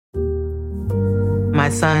My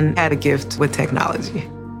son had a gift with technology.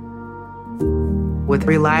 With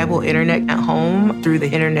reliable internet at home through the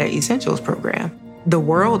Internet Essentials program, the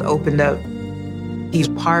world opened up. He's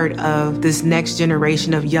part of this next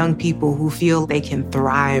generation of young people who feel they can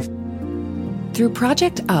thrive. Through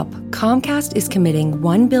Project UP, Comcast is committing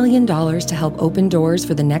 $1 billion to help open doors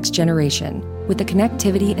for the next generation with the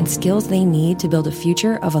connectivity and skills they need to build a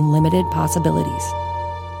future of unlimited possibilities.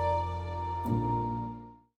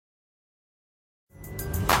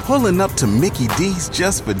 Pulling up to Mickey D's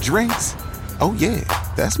just for drinks? Oh yeah,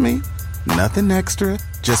 that's me. Nothing extra,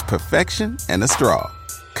 just perfection and a straw.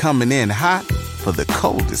 Coming in hot for the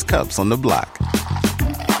coldest cups on the block.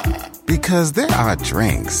 Because there are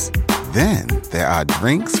drinks. Then there are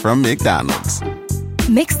drinks from McDonald's.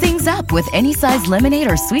 Mix things up with any size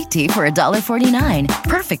lemonade or sweet tea for $1.49.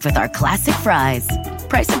 Perfect with our classic fries.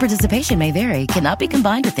 Price and participation may vary. Cannot be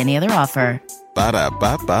combined with any other offer.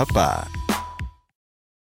 Ba-da-ba-ba-ba.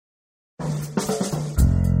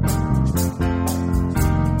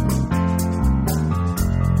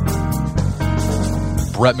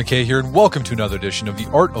 Brett McKay here, and welcome to another edition of the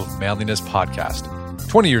Art of Manliness podcast.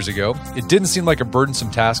 20 years ago, it didn't seem like a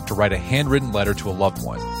burdensome task to write a handwritten letter to a loved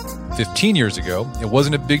one. 15 years ago, it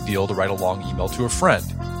wasn't a big deal to write a long email to a friend.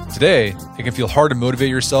 Today, it can feel hard to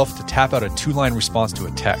motivate yourself to tap out a 2-line response to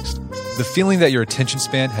a text. The feeling that your attention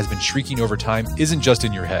span has been shrinking over time isn't just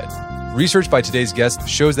in your head. Research by today's guest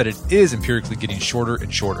shows that it is empirically getting shorter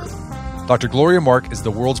and shorter. Dr. Gloria Mark is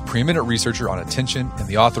the world's preeminent researcher on attention and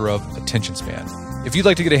the author of Attention Span. If you'd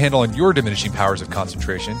like to get a handle on your diminishing powers of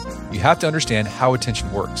concentration, you have to understand how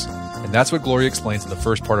attention works. And that's what Gloria explains in the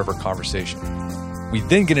first part of our conversation. We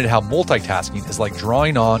then get into how multitasking is like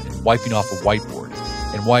drawing on and wiping off a whiteboard,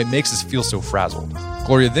 and why it makes us feel so frazzled.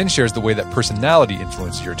 Gloria then shares the way that personality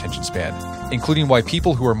influences your attention span, including why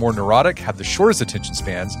people who are more neurotic have the shortest attention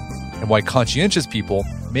spans, and why conscientious people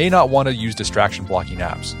may not want to use distraction blocking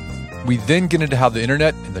apps. We then get into how the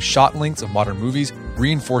internet and the shot lengths of modern movies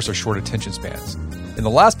reinforce our short attention spans. In the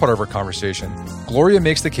last part of our conversation, Gloria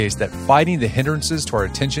makes the case that fighting the hindrances to our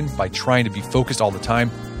attention by trying to be focused all the time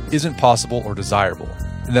isn't possible or desirable,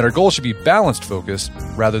 and that our goal should be balanced focus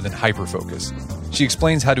rather than hyper-focus. She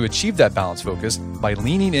explains how to achieve that balanced focus by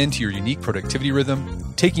leaning into your unique productivity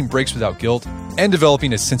rhythm, taking breaks without guilt, and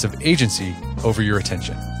developing a sense of agency over your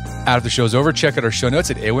attention. After the show's over, check out our show notes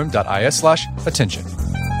at awim.is/attention.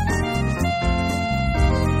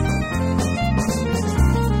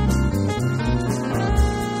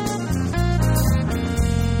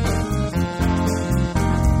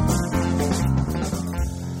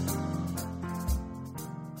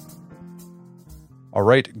 All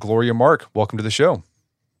right, Gloria Mark, welcome to the show.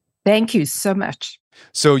 Thank you so much.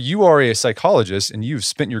 So you are a psychologist, and you've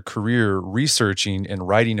spent your career researching and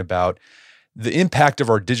writing about the impact of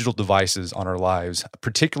our digital devices on our lives,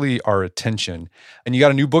 particularly our attention. And you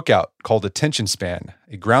got a new book out called Attention Span,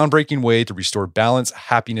 a groundbreaking way to restore balance,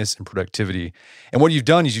 happiness, and productivity. And what you've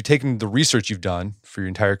done is you've taken the research you've done for your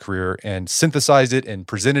entire career and synthesized it and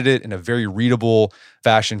presented it in a very readable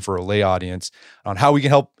fashion for a lay audience on how we can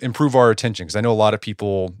help improve our attention, because I know a lot of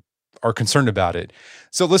people are concerned about it.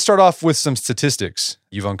 So let's start off with some statistics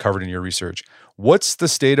you've uncovered in your research. What's the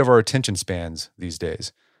state of our attention spans these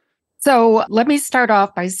days? So let me start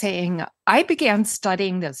off by saying I began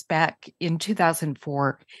studying this back in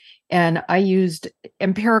 2004, and I used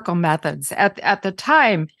empirical methods. At the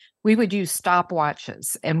time, we would use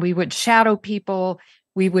stopwatches, and we would shadow people.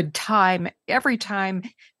 We would time every time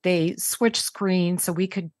they switched screens, so we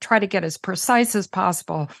could try to get as precise as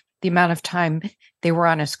possible the amount of time they were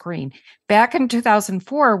on a screen. Back in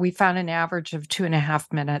 2004, we found an average of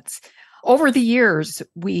 2.5 minutes. Over the years,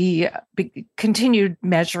 we continued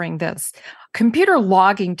measuring this. Computer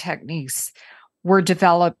logging techniques were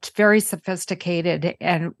developed, very sophisticated,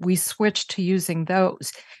 and we switched to using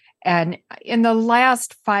those. And in the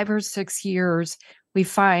last 5 or 6 years, we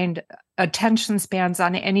find attention spans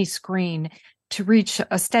on any screen to reach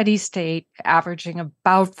a steady state averaging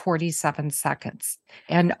about 47 seconds.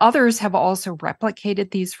 And others have also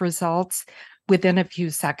replicated these results within a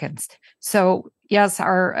few seconds. So yes,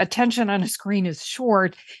 our attention on a screen is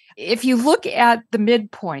short. If you look at the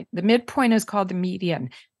midpoint is called the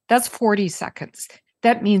median. That's 40 seconds.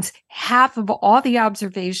 That means half of all the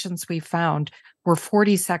observations we found were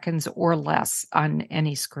 40 seconds or less on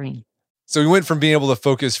any screen. So we went from being able to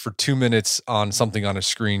focus for 2 minutes on something on a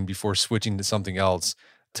screen before switching to something else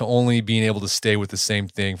to only being able to stay with the same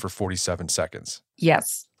thing for 47 seconds.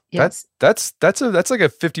 Yes. That's like a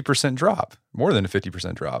 50% drop, more than a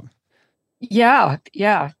 50% drop. Yeah,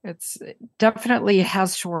 it's definitely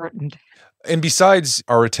has shortened. And besides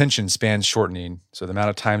our attention span shortening, so the amount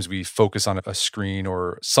of times we focus on a screen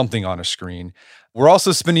or something on a screen, we're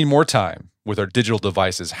also spending more time with our digital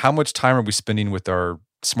devices. How much time are we spending with our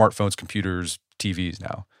smartphones, computers, TVs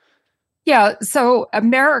now? Yeah, so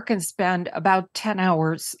Americans spend about 10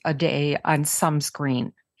 hours a day on some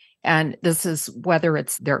screen. And this is whether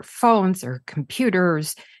it's their phones or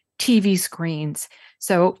computers, TV screens.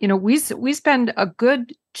 So, we spend a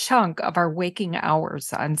good chunk of our waking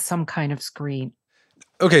hours on some kind of screen.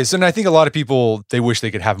 Okay, so I think a lot of people, they wish they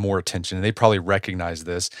could have more attention, and they probably recognize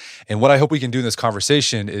this. And what I hope we can do in this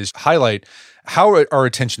conversation is highlight how our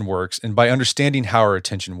attention works, and by understanding how our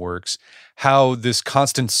attention works, how this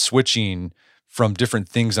constant switching from different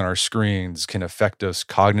things on our screens can affect us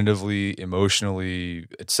cognitively, emotionally,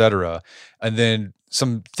 etc. And then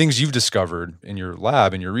some things you've discovered in your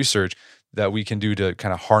lab, in your research, that we can do to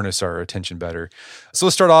kind of harness our attention better. So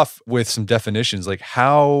let's start off with some definitions. Like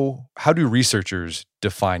how do researchers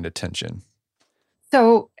define attention?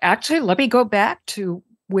 So, actually, let me go back to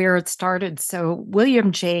where it started. So,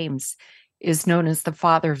 William James is known as the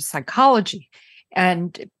father of psychology.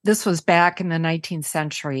 And this was back in the 19th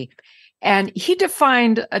century. And he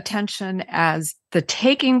defined attention as the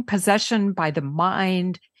taking possession by the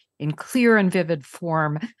mind in clear and vivid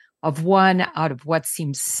form of one out of what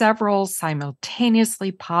seems several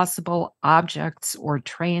simultaneously possible objects or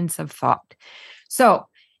trains of thought. So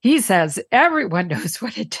he says everyone knows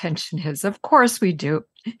what attention is. Of course we do.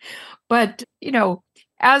 But,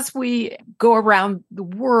 as we go around the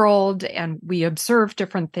world and we observe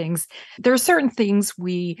different things, there are certain things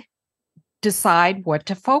we decide what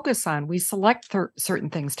to focus on. We select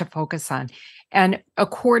certain things to focus on. And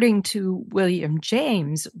according to William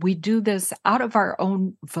James, we do this out of our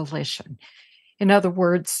own volition. In other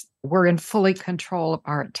words, we're in fully control of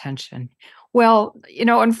our attention. Well,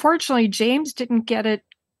 unfortunately, James didn't get it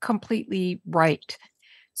completely right.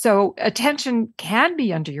 So attention can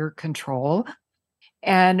be under your control.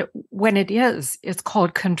 And when it is, it's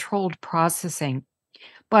called controlled processing.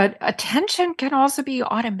 But attention can also be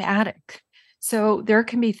automatic. So there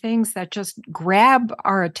can be things that just grab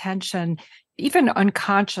our attention, even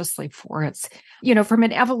unconsciously for us. From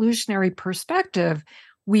an evolutionary perspective,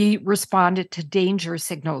 we responded to danger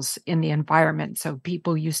signals in the environment. So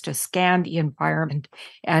people used to scan the environment,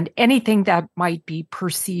 and anything that might be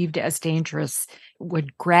perceived as dangerous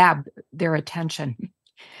would grab their attention.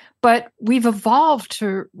 But we've evolved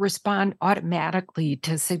to respond automatically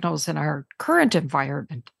to signals in our current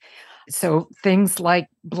environment. So things like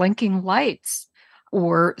blinking lights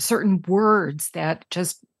or certain words that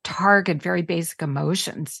just target very basic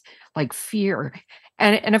emotions like fear.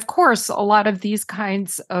 And of course, a lot of these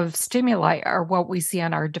kinds of stimuli are what we see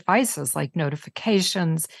on our devices, like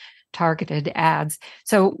notifications, targeted ads.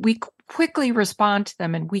 So we quickly respond to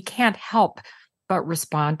them, and we can't help but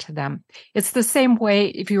respond to them. It's the same way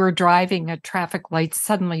if you were driving, a traffic light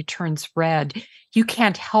suddenly turns red. You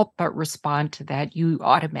can't help but respond to that. You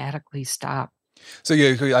automatically stop. So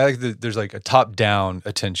yeah, I like that there's like a top-down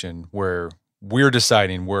attention where we're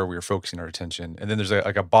deciding where we're focusing our attention. And then there's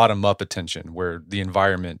like a bottom-up attention where the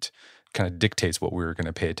environment kind of dictates what we're going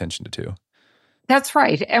to pay attention to. That's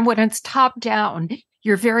right. And when it's top-down,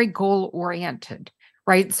 you're very goal-oriented,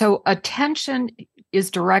 right? So attention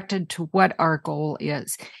is directed to what our goal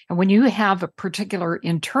is. And when you have a particular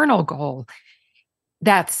internal goal,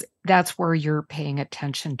 that's where you're paying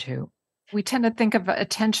attention to. We tend to think of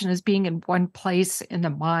attention as being in one place in the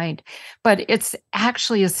mind, but it's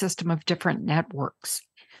actually a system of different networks.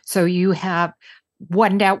 So you have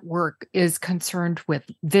one network is concerned with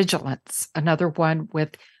vigilance, another one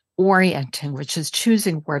with orienting, which is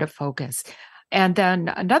choosing where to focus. And then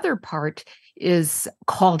another part is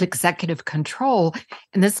called executive control,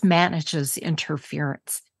 and this manages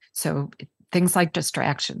interference. So things like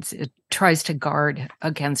distractions, it tries to guard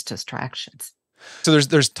against distractions. So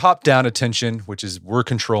there's top-down attention, which is we're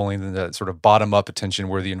controlling, and that sort of bottom-up attention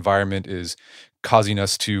where the environment is causing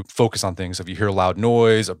us to focus on things. So if you hear a loud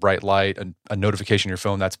noise, a bright light, a notification on your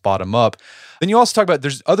phone, that's bottom-up. Then you also talk about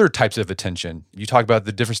there's other types of attention. You talk about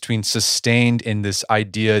the difference between sustained and this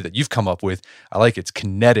idea that you've come up with. I like it's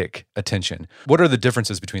kinetic attention. What are the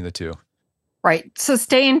differences between the two? Right.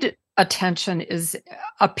 Sustained attention is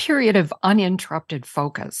a period of uninterrupted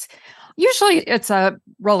focus. Usually it's a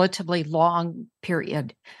relatively long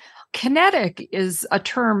period. Kinetic is a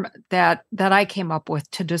term that I came up with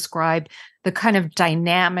to describe the kind of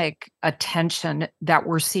dynamic attention that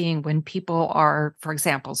we're seeing when people are, for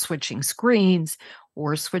example, switching screens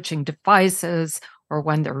or switching devices or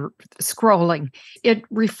when they're scrolling. It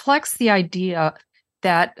reflects the idea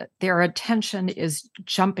that their attention is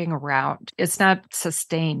jumping around. It's not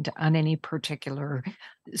sustained on any particular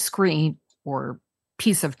screen or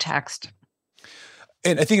piece of text.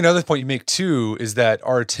 And I think another point you make too is that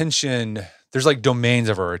our attention, there's like domains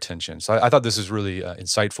of our attention. So I thought this is really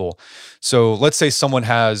insightful. So let's say someone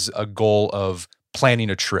has a goal of planning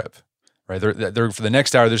a trip, right? They're for the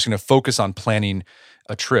next hour, they're just going to focus on planning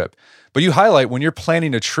a trip. But you highlight when you're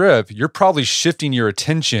planning a trip, you're probably shifting your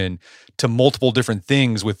attention to multiple different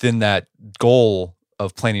things within that goal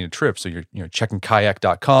of planning a trip. So you're checking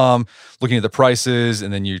kayak.com, looking at the prices,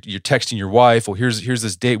 and then you're texting your wife, well, here's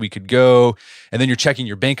this date we could go. And then you're checking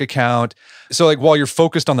your bank account. So like while you're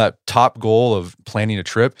focused on that top goal of planning a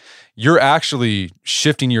trip, you're actually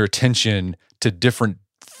shifting your attention to different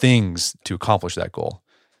things to accomplish that goal.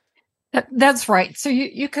 That's right. So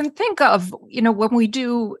you can think of, when we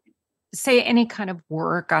do, say, any kind of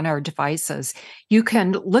work on our devices, you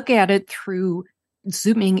can look at it through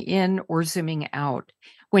zooming in or zooming out.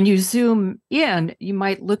 When you zoom in, you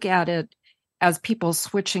might look at it as people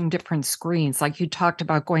switching different screens. Like you talked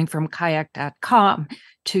about going from kayak.com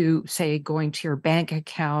to, say, going to your bank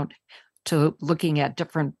account, to looking at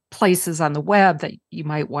different places on the web that you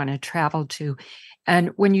might want to travel to. And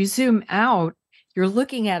when you zoom out, you're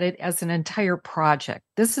looking at it as an entire project.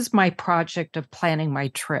 This is my project of planning my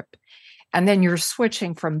trip. And then you're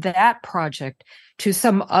switching from that project to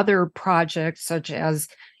some other project, such as,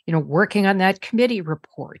 working on that committee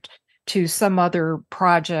report, to some other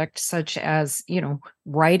project, such as,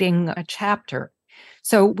 writing a chapter.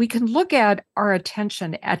 So we can look at our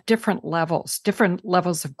attention at different levels of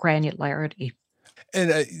granularity. And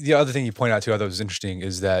the other thing you point out too, I thought was interesting,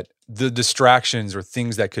 is that the distractions or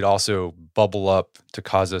things that could also bubble up to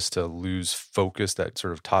cause us to lose focus, that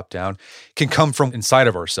sort of top down, can come from inside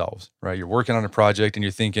of ourselves, right? You're working on a project and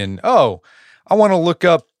you're thinking, oh, I want to look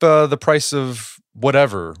up the price of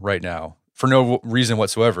whatever right now for no reason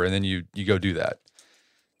whatsoever. And then you go do that.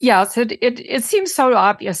 Yes, it seems so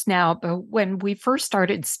obvious now, but when we first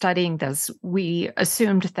started studying this, we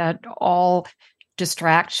assumed that all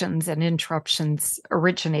distractions and interruptions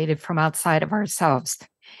originated from outside of ourselves.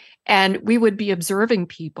 And we would be observing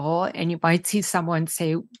people, and you might see someone,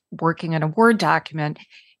 say, working on a Word document,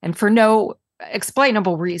 and for no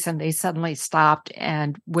explainable reason, they suddenly stopped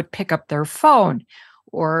and would pick up their phone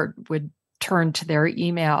or would turn to their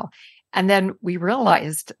email. And then we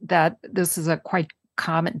realized that this is a quite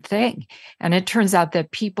common thing. And it turns out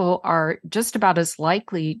that people are just about as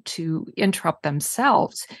likely to interrupt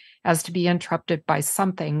themselves as to be interrupted by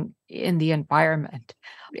something in the environment.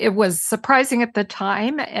 It was surprising at the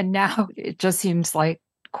time, and now it just seems like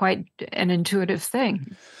quite an intuitive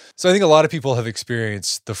thing. So I think a lot of people have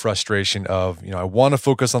experienced the frustration of, I want to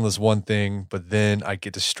focus on this one thing, but then I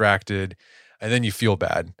get distracted, and then you feel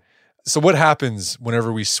bad. So what happens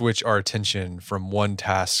whenever we switch our attention from one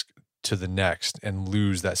task to the next and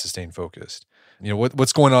lose that sustained focus?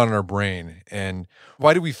 What's going on in our brain, and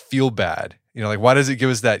why do we feel bad? Why does it give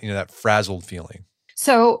us that, that frazzled feeling?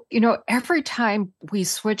 So, every time we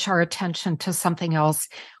switch our attention to something else,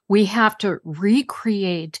 we have to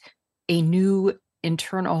recreate a new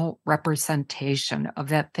internal representation of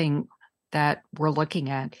that thing that we're looking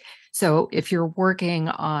at. So if you're working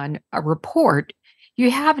on a report, you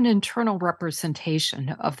have an internal representation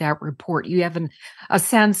of that report. You have a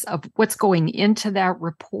sense of what's going into that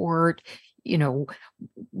report,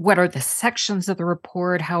 what are the sections of the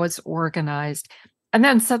report, how it's organized. And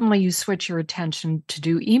then suddenly you switch your attention to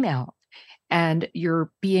do email, and you're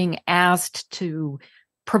being asked to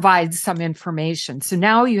provide some information. So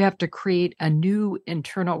now you have to create a new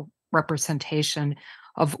internal representation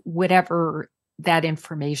of whatever that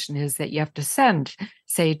information is that you have to send,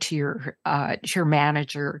 say, to your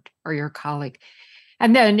manager or your colleague.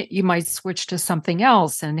 And then you might switch to something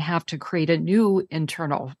else and have to create a new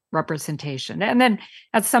internal representation. And then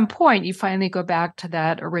at some point, you finally go back to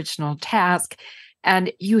that original task,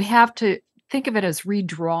 and you have to think of it as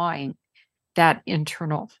redrawing that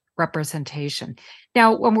internal representation.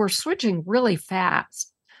 Now, when we're switching really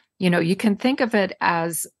fast, you can think of it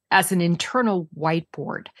as an internal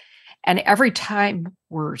whiteboard. And every time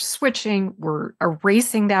we're switching, we're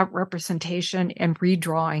erasing that representation and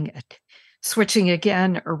redrawing it, switching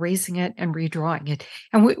again, erasing it and redrawing it.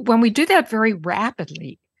 And when we do that very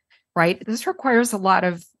rapidly, right, this requires a lot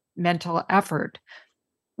of mental effort.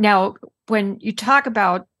 Now, when you talk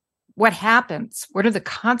about what happens, what are the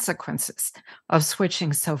consequences of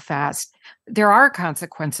switching so fast? There are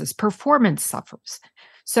consequences. Performance suffers.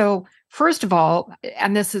 So first of all,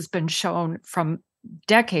 and this has been shown from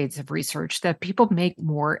decades of research, that people make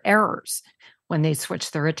more errors when they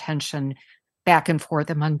switch their attention back and forth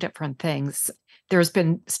among different things. There's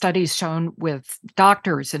been studies shown with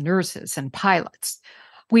doctors and nurses and pilots.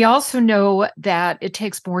 We also know that it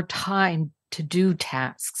takes more time to do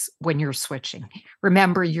tasks when you're switching.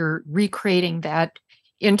 Remember, you're recreating that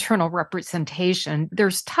internal representation.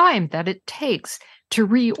 There's time that it takes to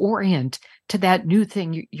reorient to that new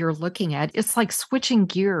thing you're looking at. It's like switching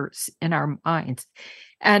gears in our minds.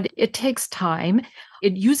 And it takes time.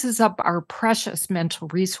 It uses up our precious mental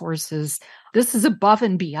resources. This is above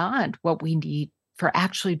and beyond what we need for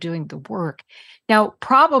actually doing the work. Now,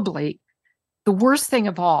 probably the worst thing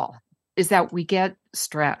of all is that we get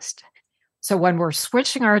stressed. So when we're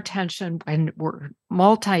switching our attention, when we're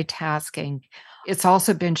multitasking, it's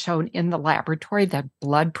also been shown in the laboratory that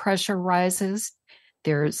blood pressure rises.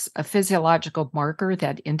 There's a physiological marker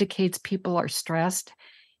that indicates people are stressed.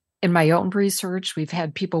 In my own research, we've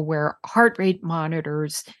had people wear heart rate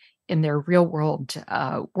monitors in their real world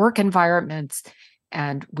work environments.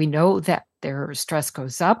 And we know that their stress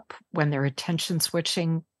goes up when their attention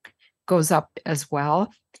switching goes up as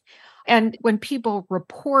well. And when people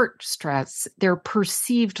report stress, their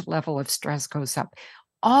perceived level of stress goes up.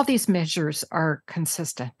 All these measures are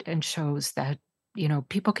consistent and shows that,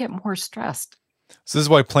 people get more stressed. So this is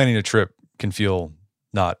why planning a trip can feel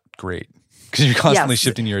not great, because you're constantly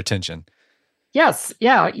shifting your attention. Yes.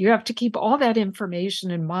 Yeah. You have to keep all that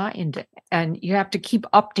information in mind, and you have to keep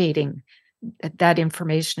updating that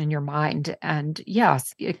information in your mind. And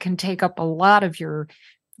yes, it can take up a lot of your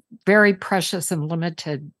very precious and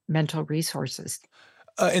limited mental resources.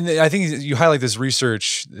 And I think you highlight this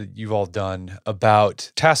research that you've all done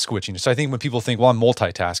about task switching. So I think when people think, well, I'm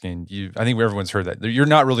multitasking, I think everyone's heard that. You're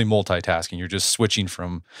not really multitasking. You're just switching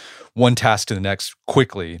from one task to the next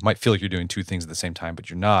quickly. It might feel like you're doing two things at the same time, but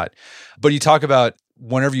you're not. But you talk about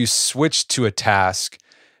whenever you switch to a task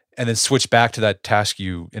and then switch back to that task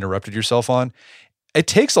you interrupted yourself on, it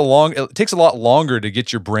takes a lot longer to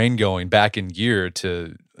get your brain going back in gear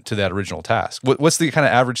to that original task. What's the kind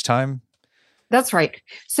of average time? That's right.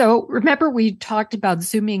 So remember, we talked about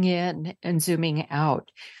zooming in and zooming out.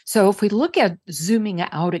 So if we look at zooming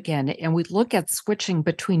out again, and we look at switching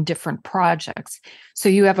between different projects. So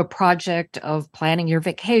you have a project of planning your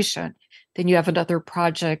vacation, then you have another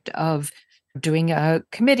project of doing a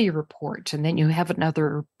committee report, and then you have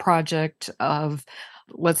another project of,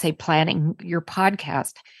 let's say, planning your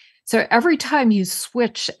podcast. So every time you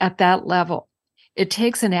switch at that level, it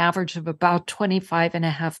takes an average of about 25 and a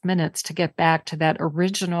half minutes to get back to that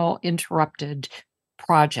original interrupted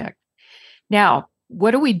project. Now,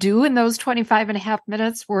 what do we do in those 25 and a half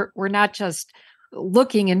minutes? We're not just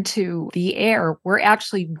looking into the air. We're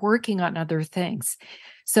actually working on other things.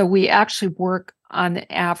 So we actually work on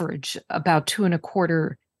average about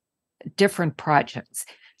 2.25 different projects.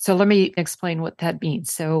 So let me explain what that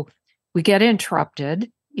means. So we get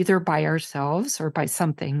interrupted either by ourselves or by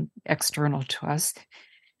something external to us.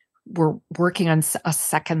 We're working on a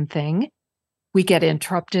second thing. We get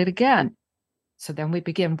interrupted again. So then we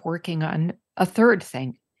begin working on a third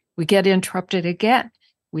thing. We get interrupted again.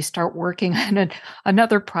 We start working on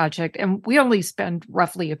another project, and we only spend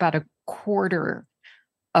roughly about a quarter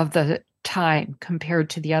of the time compared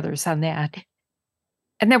to the others on that.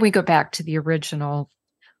 And then we go back to the original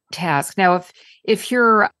task. Now, if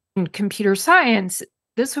you're in computer science,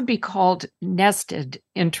 this would be called nested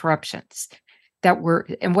interruptions.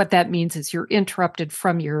 And what that means is you're interrupted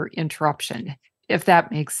from your interruption, if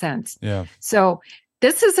that makes sense. Yeah. So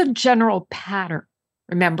this is a general pattern.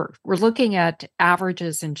 Remember, we're looking at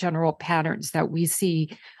averages and general patterns that we see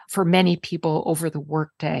for many people over the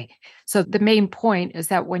workday. So the main point is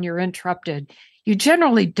that when you're interrupted, you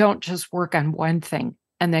generally don't just work on one thing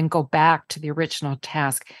and then go back to the original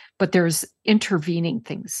task, but there's intervening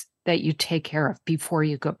things that you take care of before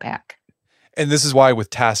you go back. And this is why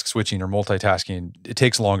with task switching or multitasking, it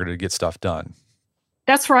takes longer to get stuff done.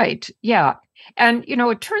 That's right. Yeah. And,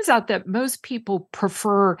 it turns out that most people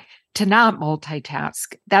prefer to not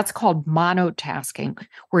multitask. That's called monotasking,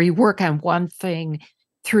 where you work on one thing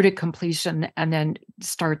through to completion and then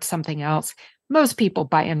start something else. Most people,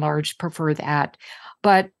 by and large, prefer that.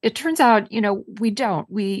 But it turns out, we don't.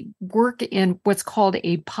 We work in what's called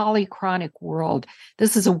a polychronic world.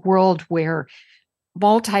 This is a world where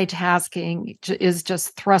multitasking is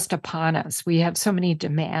just thrust upon us. We have so many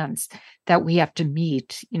demands that we have to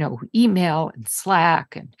meet, email and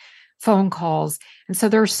Slack and phone calls. And so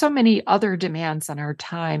there are so many other demands on our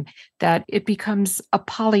time that it becomes a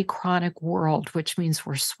polychronic world, which means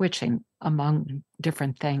we're switching among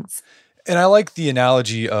different things. And I like the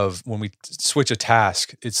analogy of when we switch a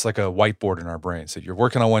task, it's like a whiteboard in our brain. So you're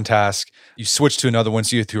working on one task, you switch to another one.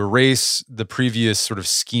 So you have to erase the previous sort of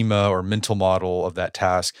schema or mental model of that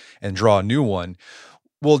task and draw a new one.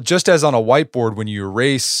 Well, just as on a whiteboard, when you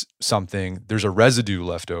erase something, there's a residue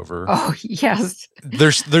left over. Oh, yes.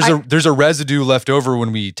 There's a residue left over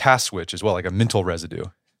when we task switch as well, like a mental residue.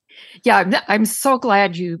 Yeah, I'm so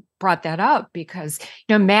glad you brought that up because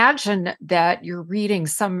imagine that you're reading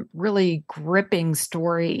some really gripping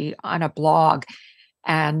story on a blog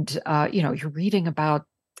and you're reading about,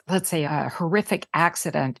 let's say, a horrific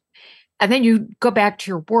accident, and then you go back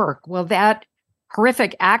to your work. Well, that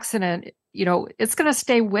horrific accident, it's going to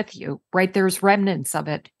stay with you, right? There's remnants of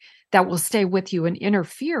it that will stay with you and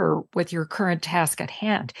interfere with your current task at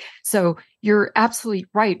hand. So you're absolutely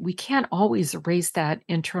right. We can't always erase that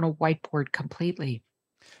internal whiteboard completely.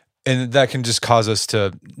 And that can just cause us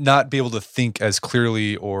to not be able to think as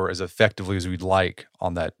clearly or as effectively as we'd like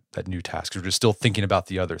on that new task. We're just still thinking about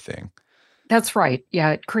the other thing. That's right. Yeah,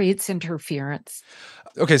 it creates interference.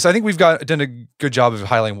 Okay, so I think we've done a good job of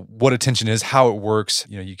highlighting what attention is, how it works.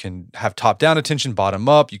 You can have top-down attention,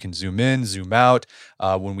 bottom-up. You can zoom in, zoom out.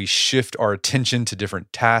 When we shift our attention to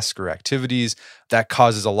different tasks or activities, that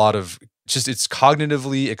causes a lot of it's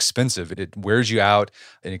cognitively expensive. It wears you out,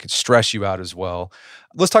 and it can stress you out as well.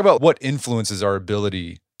 Let's talk about what influences our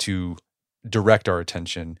ability to direct our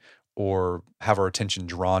attention or have our attention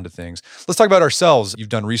drawn to things. Let's talk about ourselves. You've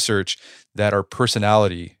done research that our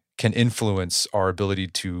personality can influence our ability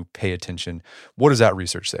to pay attention. What does that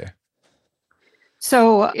research say?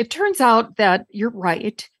 So it turns out that you're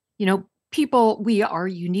right. People, we are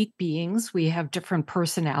unique beings. We have different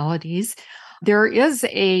personalities. There is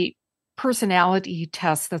a personality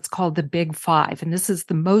test that's called the Big Five, and this is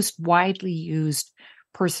the most widely used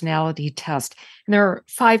personality test. And there are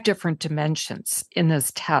 5 different dimensions in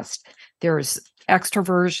this test. There's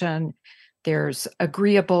extroversion, there's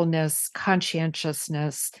agreeableness,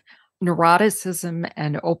 conscientiousness, neuroticism,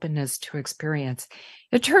 and openness to experience.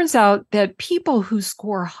 It turns out that people who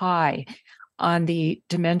score high on the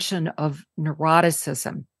dimension of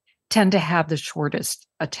neuroticism tend to have the shortest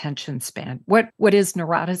attention span. What is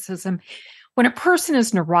neuroticism? When a person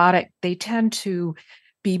is neurotic, they tend to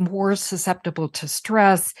be more susceptible to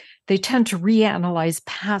stress. They tend to reanalyze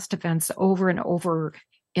past events over and over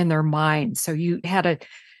in their mind. So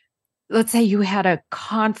let's say you had a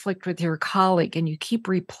conflict with your colleague and you keep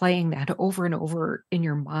replaying that over and over in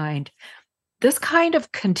your mind. This kind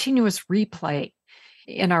of continuous replay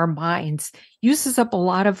in our minds uses up a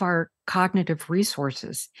lot of our cognitive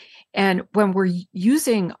resources. And when we're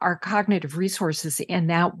using our cognitive resources in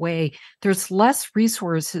that way, there's less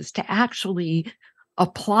resources to actually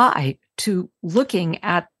apply to looking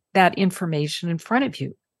at that information in front of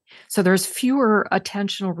you. So there's fewer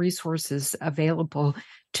attentional resources available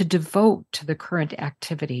to devote to the current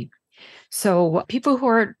activity. So people who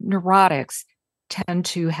are neurotics tend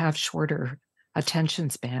to have shorter attention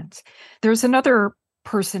spans. There's another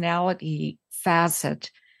personality facet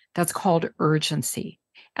that's called urgency,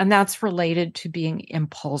 and that's related to being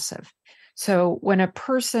impulsive. So when a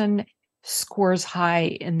person scores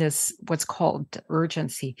high in this, what's called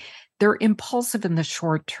urgency, they're impulsive in the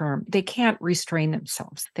short term. They can't restrain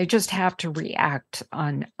themselves. They just have to react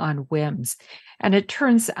on whims. And it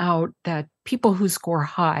turns out that people who score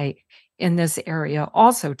high in this area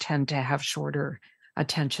also tend to have shorter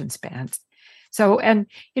attention spans. So, and,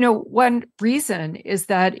 one reason is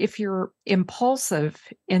that if you're impulsive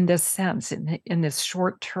in this sense, in this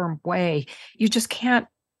short-term way, you just can't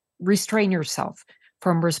restrain yourself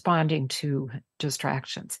from responding to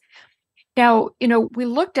distractions. Now, we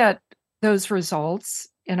looked at those results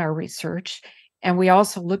in our research, and we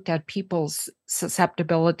also looked at people's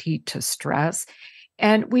susceptibility to stress.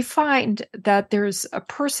 And we find that there's a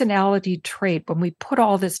personality trait when we put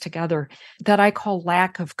all this together that I call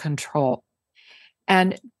lack of control.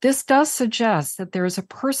 And this does suggest that there is a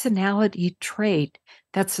personality trait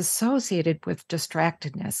that's associated with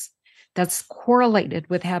distractedness, that's correlated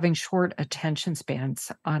with having short attention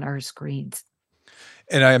spans on our screens.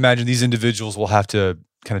 And I imagine these individuals will have to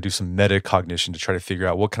kind of do some metacognition to try to figure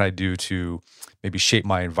out what can I do to maybe shape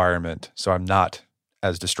my environment so I'm not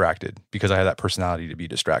as distracted because I have that personality to be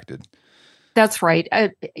distracted. That's right.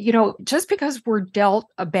 Just because we're dealt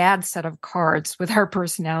a bad set of cards with our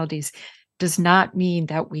personalities does not mean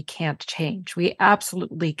that we can't change. We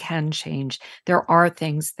absolutely can change. There are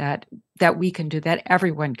things that we can do, that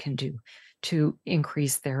everyone can do to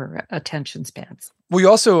increase their attention spans. We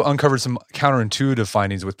also uncovered some counterintuitive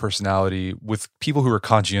findings with personality with people who are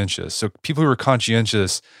conscientious. So people who are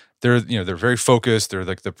conscientious they're very focused. They're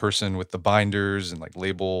like the person with the binders and like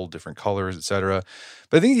label different colors, etc.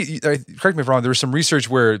 But I think, correct me if I'm wrong, there was some research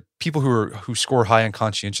where people who score high on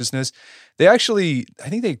conscientiousness, I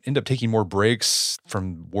think they end up taking more breaks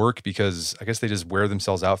from work because I guess they just wear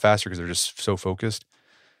themselves out faster because they're just so focused.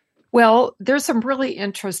 Well, there's some really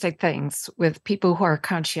interesting things with people who are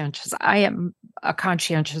conscientious. I am a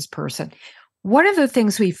conscientious person. One of the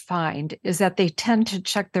things we find is that they tend to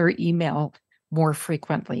check their email more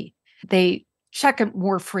frequently. They check it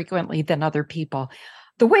more frequently than other people.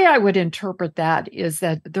 The way I would interpret that is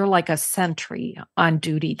that they're like a sentry on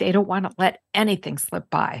duty. They don't want to let anything slip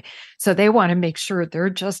by. So they want to make sure they're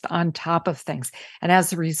just on top of things. And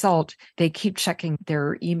as a result, they keep checking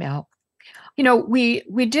their email.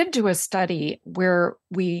 We did do a study where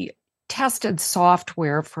we tested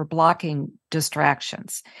software for blocking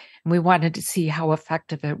distractions. And we wanted to see how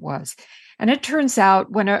effective it was. And it turns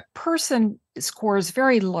out when a person scores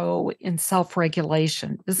very low in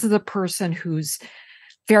self-regulation, this is a person who's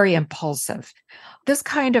very impulsive. This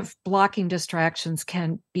kind of blocking distractions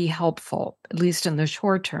can be helpful, at least in the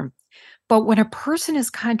short term. But when a person is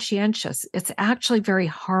conscientious, it's actually very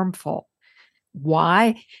harmful.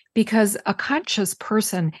 Why? Because a conscious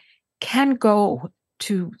person can go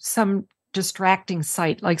to some distracting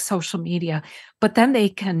site like social media, but then they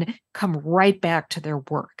can come right back to their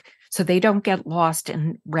work. So they don't get lost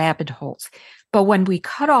in rabbit holes. But when we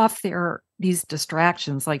cut off these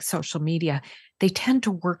distractions like social media, they tend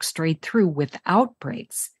to work straight through without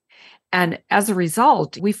breaks. And as a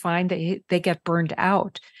result, we find they get burned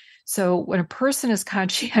out. So when a person is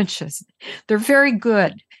conscientious, they're very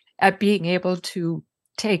good at being able to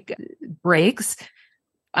take breaks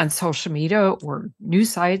on social media or news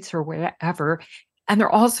sites or whatever. And they're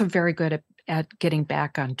also very good at getting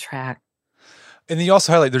back on track. And then you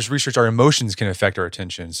also highlight there's research our emotions can affect our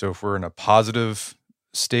attention. So if we're in a positive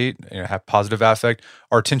state, have positive affect,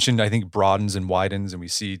 our attention, I think, broadens and widens and we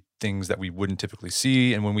see things that we wouldn't typically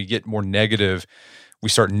see. And when we get more negative, we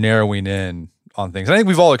start narrowing in on things. I think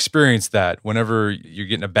we've all experienced that whenever you're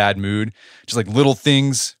getting a bad mood, just like little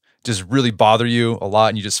things just really bother you a lot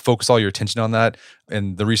and you just focus all your attention on that.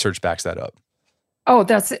 And the research backs that up. Oh,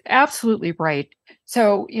 that's absolutely right.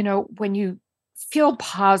 So, when you feel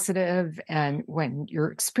positive and when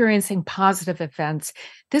you're experiencing positive events,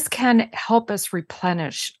 this can help us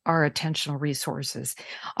replenish our attentional resources.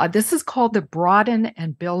 This is called the broaden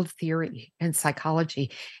and build theory in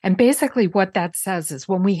psychology. And basically what that says is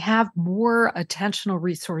when we have more attentional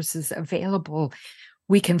resources available,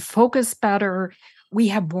 we can focus better. We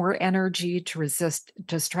have more energy to resist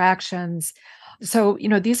distractions. So,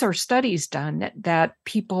 these are studies done that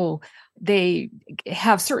people, they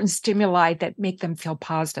have certain stimuli that make them feel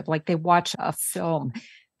positive, like they watch a film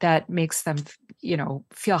that makes them,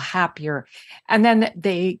 feel happier. And then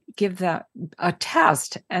they give them a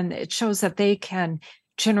test and it shows that they can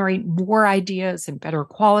generate more ideas and better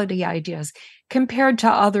quality ideas compared to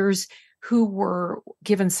others who were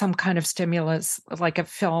given some kind of stimulus, like a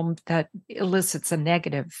film that elicits a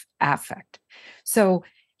negative affect. So,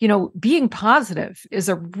 being positive is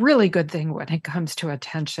a really good thing when it comes to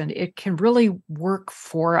attention. It can really work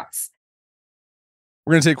for us.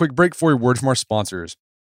 We're going to take a quick break for a word from our sponsors.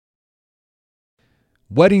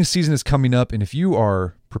 Wedding season is coming up, and if you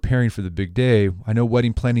are preparing for the big day, I know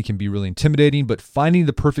wedding planning can be really intimidating, but finding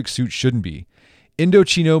the perfect suit shouldn't be.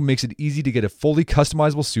 Indochino makes it easy to get a fully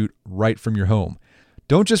customizable suit right from your home.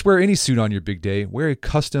 Don't just wear any suit on your big day, wear a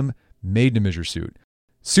custom made-to-measure suit.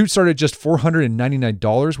 Suits start at just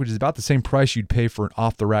 $499, which is about the same price you'd pay for an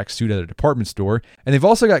off-the-rack suit at a department store. And they've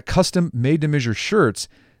also got custom made-to-measure shirts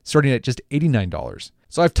starting at just $89.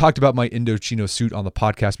 So I've talked about my Indochino suit on the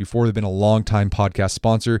podcast before. They've been a long-time podcast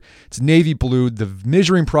sponsor. It's navy blue. The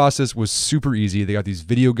measuring process was super easy. They got these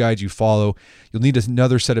video guides you follow. You'll need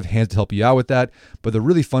another set of hands to help you out with that. But the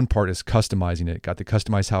really fun part is customizing it. Got to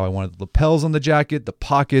customize how I wanted the lapels on the jacket, the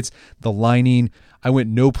pockets, the lining. I went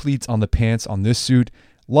no pleats on the pants on this suit.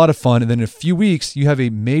 A lot of fun. And then in a few weeks, you have a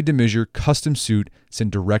made-to-measure custom suit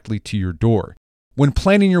sent directly to your door. When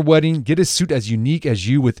planning your wedding, get a suit as unique as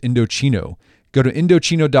you with Indochino. Go to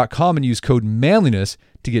Indochino.com and use code manliness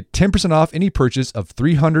to get 10% off any purchase of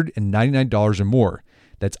 $399 or more.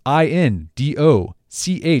 That's INDOCHINO.com,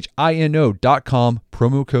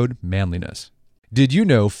 promo code manliness. Did you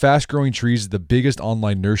know Fast Growing Trees is the biggest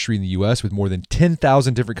online nursery in the U.S. with more than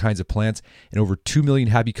 10,000 different kinds of plants and over 2 million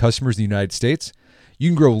happy customers in the United States? You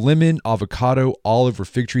can grow lemon, avocado, olive, or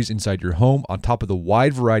fig trees inside your home on top of the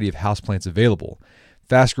wide variety of houseplants available.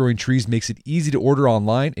 Fast Growing Trees makes it easy to order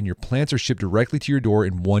online, and your plants are shipped directly to your door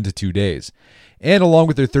in 1 to 2 days. And along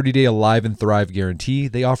with their 30-day Alive and Thrive guarantee,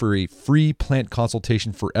 they offer a free plant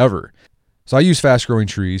consultation forever. So I use Fast Growing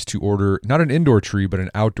Trees to order not an indoor tree, but an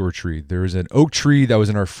outdoor tree. There is an oak tree that was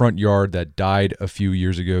in our front yard that died a few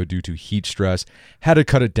years ago due to heat stress. Had to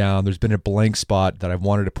cut it down. There's been a blank spot that I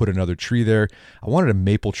wanted to put another tree there. I wanted a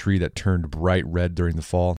maple tree that turned bright red during the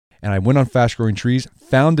fall. And I went on Fast Growing Trees,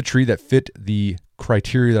 found the tree that fit the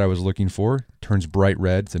criteria that I was looking for. Turns bright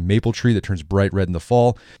red. It's a maple tree that turns bright red in the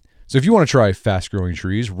fall. So if you want to try Fast Growing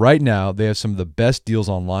Trees, right now they have some of the best deals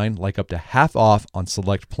online, like up to half off on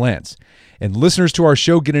select plants. And listeners to our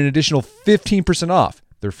show get an additional 15% off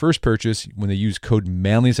their first purchase when they use code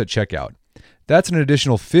manliness at checkout. That's an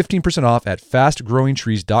additional 15% off at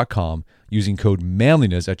fastgrowingtrees.com using code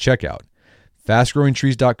manliness at checkout.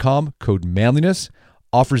 Fastgrowingtrees.com, code manliness.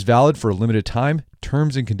 Offers valid for a limited time.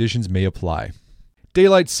 Terms and conditions may apply.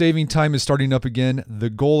 Daylight saving time is starting up again. The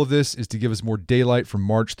goal of this is to give us more daylight from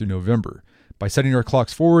March through November. By setting our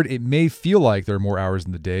clocks forward, it may feel like there are more hours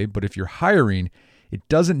in the day, but if you're hiring, it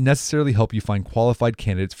doesn't necessarily help you find qualified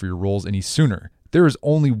candidates for your roles any sooner. There is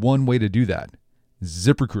only one way to do that: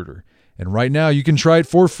 ZipRecruiter. And right now you can try it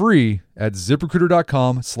for free at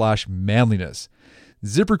ZipRecruiter.com/manliness.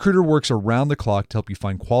 ZipRecruiter works around the clock to help you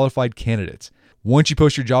find qualified candidates. Once you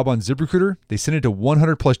post your job on ZipRecruiter, they send it to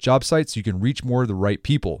 100 plus job sites so you can reach more of the right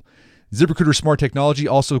people. ZipRecruiter's smart technology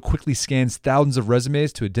also quickly scans thousands of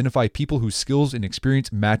resumes to identify people whose skills and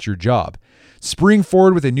experience match your job. Spring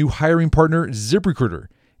forward with a new hiring partner, ZipRecruiter,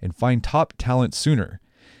 and find top talent sooner.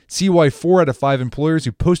 See why 4 out of 5 employers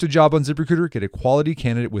who post a job on ZipRecruiter get a quality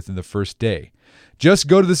candidate within the first day. Just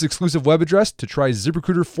go to this exclusive web address to try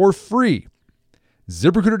ZipRecruiter for free.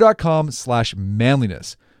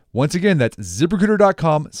 ZipRecruiter.com/manliness. Once again, that's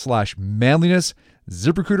ZipRecruiter.com/manliness.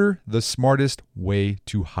 ZipRecruiter, the smartest way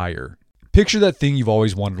to hire. Picture that thing you've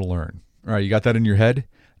always wanted to learn. All right, you got that in your head?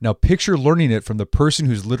 Now picture learning it from the person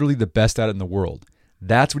who's literally the best at it in the world.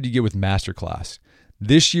 That's what you get with Masterclass.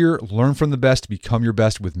 This year, learn from the best to become your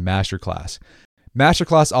best with Masterclass.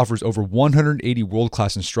 Masterclass offers over 180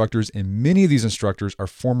 world-class instructors, and many of these instructors are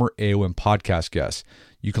former AOM podcast guests.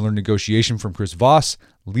 You can learn negotiation from Chris Voss,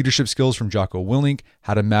 leadership skills from Jocko Willink,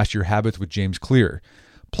 how to master your habits with James Clear.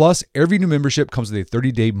 Plus, every new membership comes with a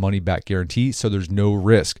 30-day money-back guarantee, so there's no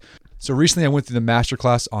risk. So recently I went through the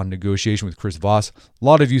masterclass on negotiation with Chris Voss. A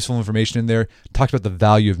lot of useful information in there. Talked about the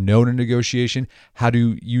value of no in negotiation, how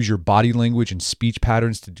to use your body language and speech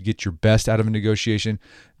patterns to get your best out of a negotiation.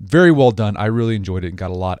 Very well done. I really enjoyed it and got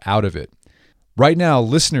a lot out of it. Right now,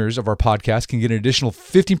 listeners of our podcast can get an additional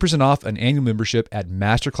 15% off an annual membership at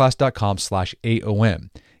masterclass.com/AOM.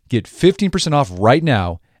 Get 15% off right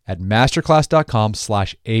now at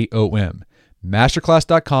masterclass.com/AOM.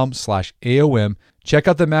 Masterclass.com/AOM. Check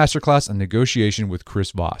out the masterclass on negotiation with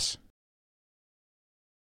Chris Voss.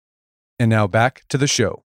 And now back to the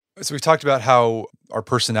show. So we've talked about how our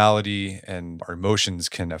personality and our emotions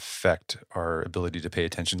can affect our ability to pay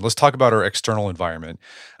attention. Let's talk about our external environment.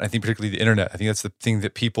 And I think particularly the internet. I think that's the thing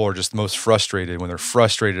that people are just most frustrated when they're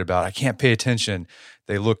frustrated about. I can't pay attention.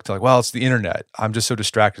 They look like, well, it's the internet. I'm just so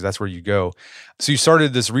distracted. That's where you go. So you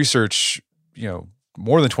started this research,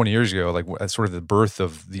 more than 20 years ago, like that's sort of the birth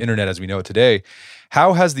of the internet as we know it today.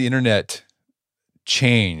 How has the internet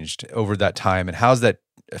changed over that time, and how's that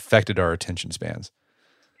affected our attention spans?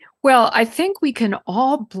 Well, I think we can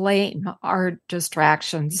all blame our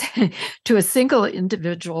distractions to a single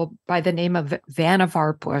individual by the name of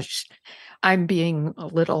Vannevar Bush. I'm being a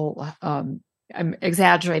little, I'm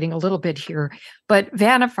exaggerating a little bit here, but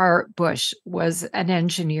Vannevar Bush was an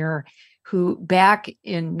engineer who back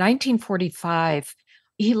in 1945,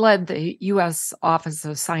 he led the U.S. Office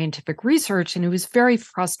of Scientific Research, and he was very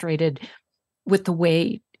frustrated with the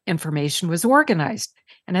way information was organized.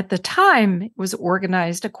 And at the time, it was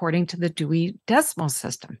organized according to the Dewey Decimal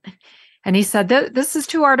System. And he said, this is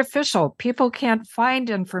too artificial. People can't find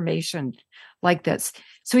information like this.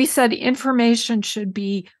 So he said information should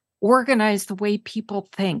be organized the way people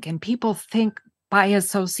think, and people think by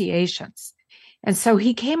associations. And so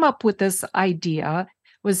he came up with this idea,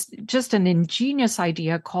 was just an ingenious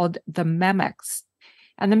idea called the Memex.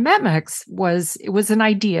 And the Memex was an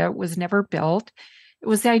idea, it was never built. It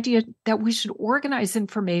was the idea that we should organize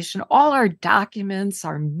information, all our documents,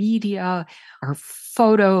 our media, our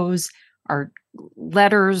photos, our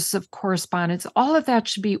letters of correspondence, all of that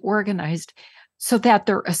should be organized so that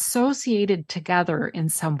they're associated together in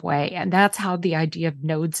some way. And that's how the idea of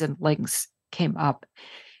nodes and links came up.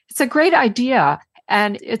 It's a great idea,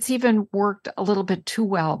 and it's even worked a little bit too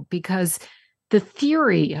well because the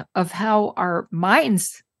theory of how our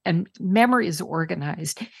minds and memory is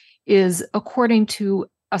organized is according to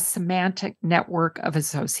a semantic network of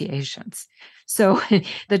associations. So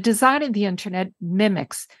the design of the internet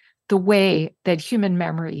mimics the way that human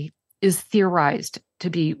memory is theorized to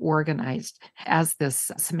be organized as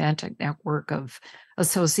this semantic network of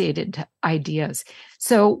associated ideas.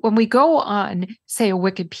 So when we go on, say, a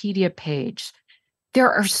Wikipedia page,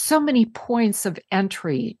 there are so many points of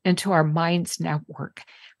entry into our mind's network,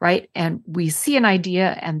 right? And we see an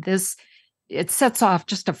idea, and it sets off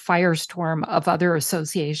just a firestorm of other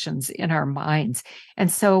associations in our minds. And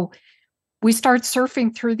so we start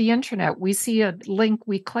surfing through the internet. We see a link,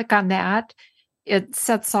 we click on that. It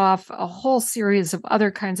sets off a whole series of other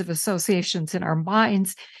kinds of associations in our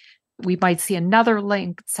minds. We might see another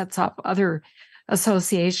link, sets off other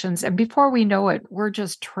associations. And before we know it, we're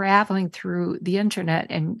just traveling through the internet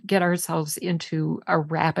and get ourselves into a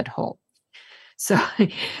rabbit hole. So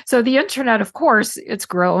the internet, of course, it's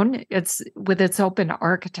grown. It's with its open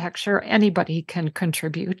architecture, anybody can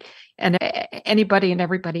contribute, and anybody and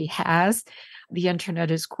everybody has. The internet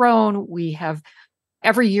has grown. We have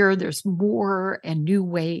every year there's more and new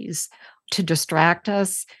ways to distract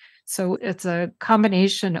us. So it's a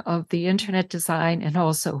combination of the internet design and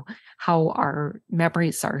also how our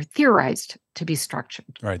memories are theorized to be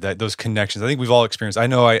structured. Right, those connections. I think we've all experienced. I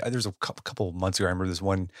know there's a couple of months ago, I remember this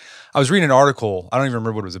one. I was reading an article. I don't even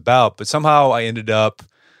remember what it was about, but somehow I ended up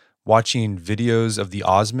watching videos of the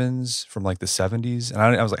Osmonds from like the 70s. And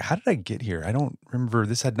I was like, how did I get here? I don't remember.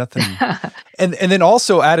 This had nothing. and then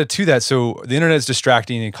also added to that, so the internet is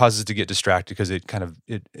distracting and causes it to get distracted because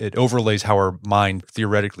it overlays how our mind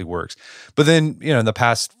theoretically works. But then, in the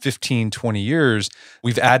past 15, 20 years,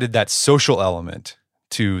 we've added that social element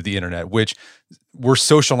to the internet, which we're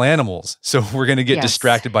social animals. So we're going to get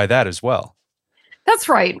distracted by that as well. That's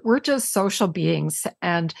right. We're just social beings,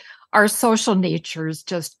 and our social natures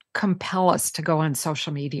just compel us to go on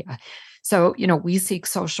social media. So, we seek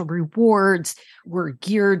social rewards. We're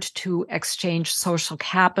geared to exchange social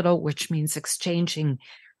capital, which means exchanging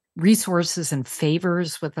resources and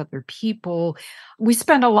favors with other people. We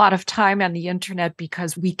spend a lot of time on the internet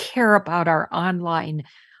because we care about our online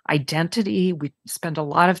identity. We spend a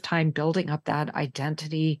lot of time building up that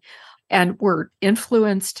identity. And we're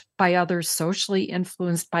influenced by others, socially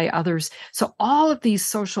influenced by others. So all of these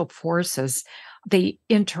social forces, they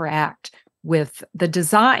interact with the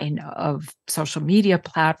design of social media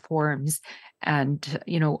platforms and,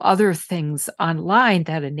 other things online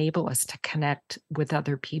that enable us to connect with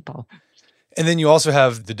other people. And then you also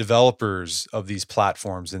have the developers of these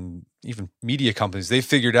platforms and even media companies. They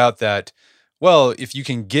figured out that, well, if you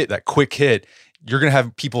can get that quick hit, you're going to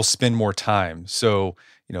have people spend more time. So,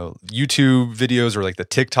 YouTube videos or like the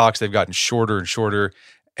TikToks, they've gotten shorter and shorter,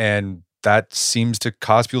 and that seems to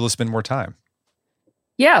cause people to spend more time.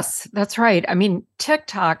 Yes, that's right. I mean,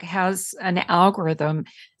 TikTok has an algorithm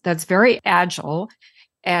that's very agile,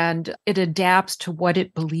 and it adapts to what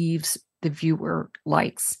it believes the viewer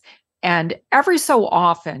likes. And every so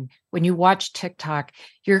often, when you watch TikTok,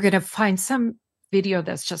 you're going to find some video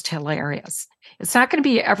that's just hilarious. It's not going to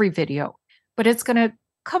be every video, but it's going to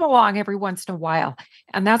come along every once in a while.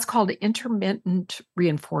 And that's called intermittent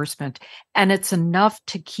reinforcement. And it's enough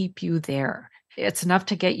to keep you there. It's enough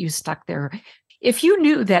to get you stuck there. If you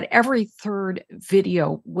knew that every third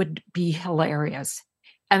video would be hilarious,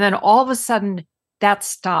 and then all of a sudden that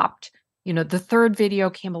stopped, the third video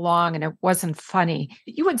came along and it wasn't funny,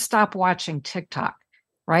 you would stop watching TikTok,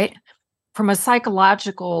 right? From a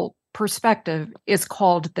psychological perspective, it's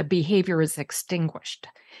called the behavior is extinguished.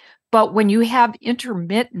 But when you have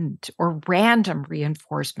intermittent or random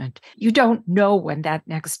reinforcement, you don't know when that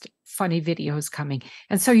next funny video is coming.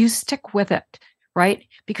 And so you stick with it, right?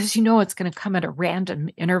 Because it's going to come at a random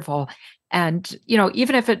interval. And,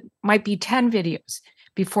 even if it might be 10 videos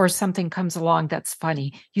before something comes along that's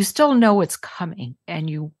funny, you still know it's coming and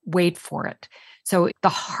you wait for it. So the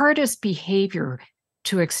hardest behavior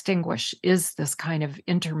to extinguish is this kind of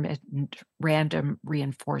intermittent random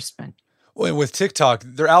reinforcement. Well, and with TikTok,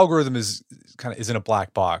 their algorithm is in a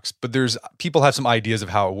black box, but people have some ideas of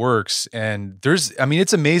how it works. And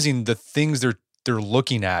it's amazing the things they're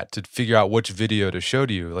looking at to figure out which video to show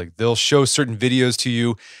to you. Like they'll show certain videos to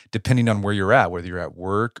you depending on where you're at, whether you're at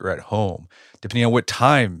work or at home, depending on what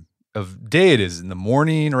time of day it is, in the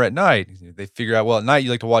morning or at night. They figure out, well, at night you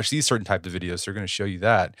like to watch these certain types of videos, so they're going to show you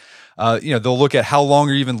that. They'll look at how long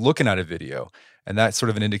you're even looking at a video. And that's sort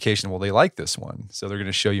of an indication, well, they like this one. So they're going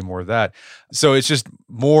to show you more of that. So it's just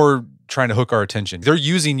more trying to hook our attention. They're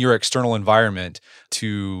using your external environment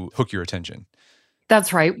to hook your attention.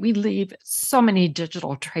 That's right. We leave so many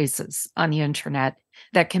digital traces on the internet.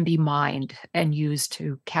 that can be mined and used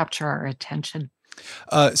to capture our attention.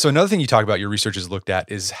 So another thing you talk about, your research has looked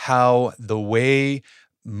at, is how the way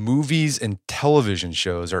movies and television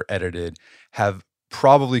shows are edited have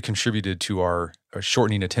probably contributed to our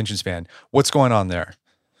shortening attention span. What's going on there?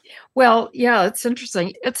 Well, yeah, it's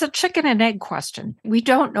interesting. It's a chicken and egg question. We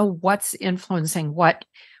don't know what's influencing what.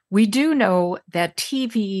 We do know that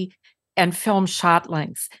TV and film shot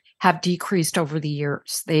lengths have decreased over the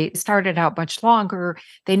years. They started out much longer.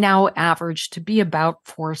 They now average to be about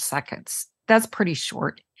 4 seconds. That's pretty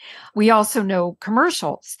short. We also know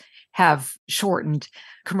commercials have shortened.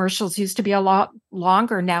 Commercials used to be a lot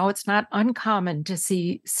longer. Now it's not uncommon to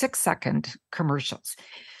see 6-second commercials.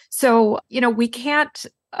 So, we can't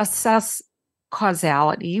assess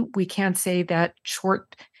causality. We can't say that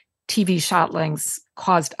short TV shot lengths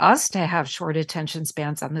caused us to have short attention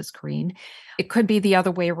spans on the screen. It could be the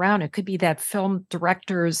other way around. It could be that film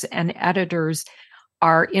directors and editors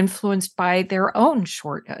are influenced by their own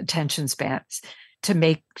short attention spans to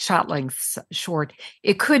make shot lengths short.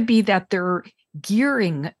 It could be that they're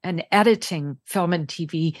gearing and editing film and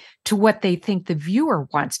TV to what they think the viewer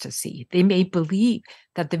wants to see. They may believe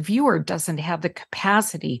that the viewer doesn't have the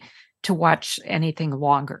capacity to watch anything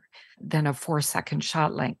longer than a 4-second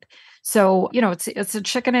shot length. So, it's a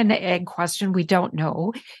chicken and egg question. We don't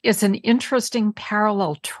know. It's an interesting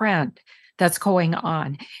parallel trend that's going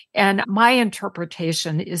on. And my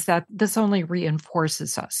interpretation is that this only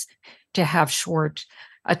reinforces us to have short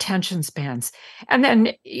attention spans. And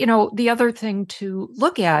then, the other thing to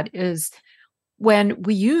look at is when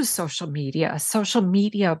we use social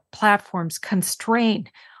media platforms constrain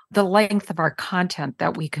the length of our content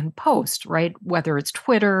that we can post, right? Whether it's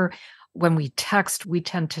Twitter, when we text, we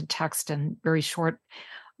tend to text in very short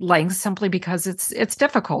lengths simply because it's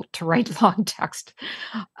difficult to write long text.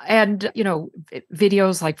 And,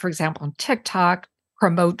 videos like, for example, on TikTok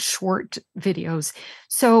promote short videos.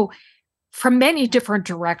 So from many different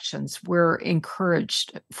directions, we're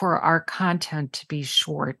encouraged for our content to be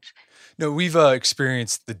short. No, we've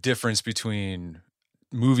experienced the difference between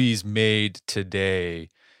movies made today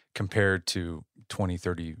compared to 20,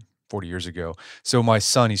 30, 40 years ago. So my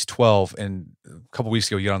son, he's 12, and a couple weeks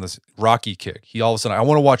ago, he got on this Rocky kick. He all of a sudden, I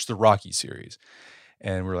want to watch the Rocky series.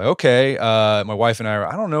 And we're like, okay. My wife and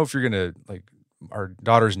I don't know if you're going to, our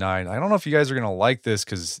daughter's 9. I don't know if you guys are going to like this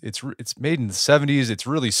because it's made in the 70s. It's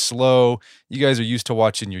really slow. You guys are used to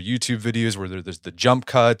watching your YouTube videos where there's the jump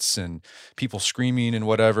cuts and people screaming and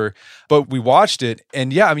whatever. But we watched it,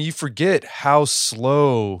 and yeah, you forget how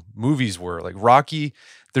slow movies were. Like Rocky,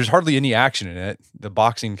 there's hardly any action in it. The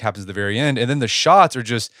boxing happens at the very end. And then the shots are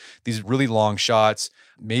just these really long shots,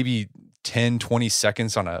 maybe 10, 20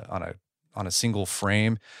 seconds on a single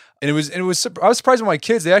frame. And I was surprised with my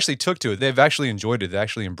kids. They actually took to it. They've actually enjoyed it. They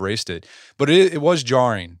actually embraced it. But it was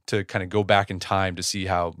jarring to kind of go back in time to see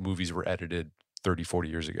how movies were edited 30, 40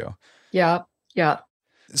 years ago. Yeah. Yeah.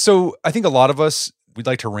 So I think a lot of us, we'd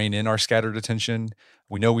like to rein in our scattered attention.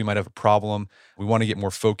 We know we might have a problem. We want to get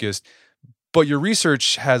more focused. But your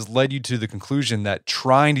research has led you to the conclusion that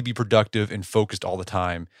trying to be productive and focused all the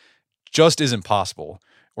time just isn't possible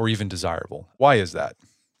or even desirable. Why is that?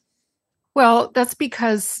 Well, that's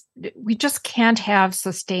because we just can't have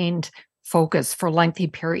sustained focus for lengthy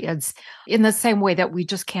periods in the same way that we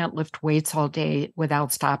just can't lift weights all day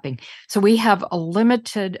without stopping. So we have a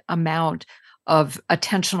limited amount of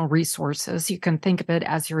attentional resources. You can think of it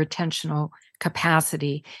as your attentional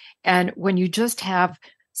capacity. And when you just have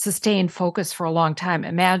sustained focus for a long time,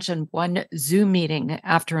 imagine one Zoom meeting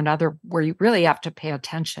after another where you really have to pay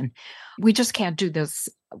attention. We just can't do this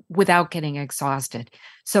without getting exhausted.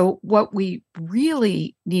 So what we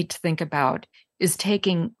really need to think about is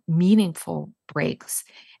taking meaningful breaks.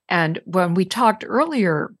 And when we talked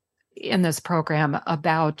earlier in this program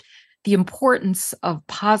about the importance of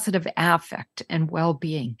positive affect and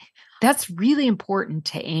well-being, that's really important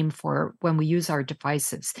to aim for when we use our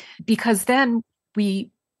devices, because then we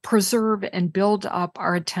preserve and build up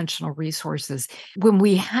our attentional resources. When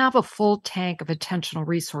we have a full tank of attentional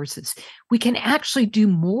resources, we can actually do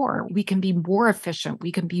more. We can be more efficient.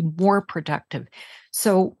 We can be more productive.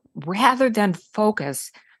 So rather than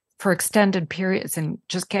focus for extended periods and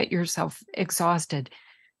just get yourself exhausted,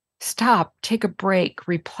 stop, take a break,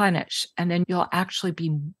 replenish, and then you'll actually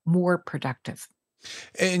be more productive.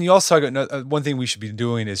 And you also got one thing we should be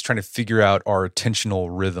doing is trying to figure out our attentional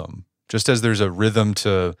rhythm. Just as there's a rhythm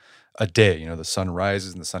to a day, the sun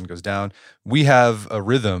rises and the sun goes down, we have a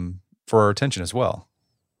rhythm for our attention as well.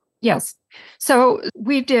 Yes. So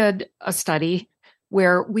we did a study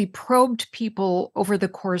where we probed people over the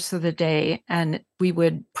course of the day, and we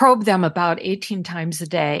would probe them about 18 times a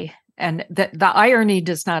day And the irony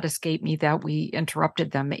does not escape me that we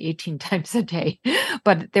interrupted them 18 times a day,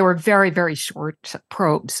 but they were very, very short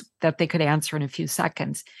probes that they could answer in a few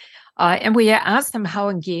seconds. And we asked them how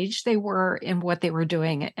engaged they were in what they were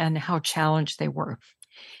doing and how challenged they were.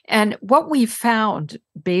 And what we found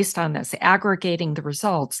based on this, aggregating the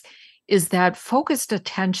results, is that focused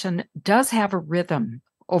attention does have a rhythm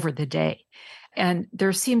over the day. And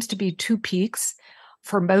there seems to be two peaks.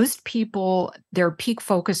 For most people, their peak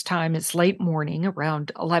focus time is late morning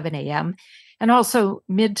around 11 a.m. and also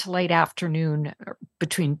mid to late afternoon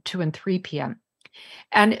between 2 and 3 p.m.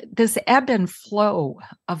 And this ebb and flow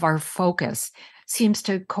of our focus seems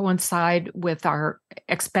to coincide with our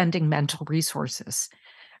expending mental resources,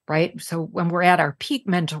 right? So when we're at our peak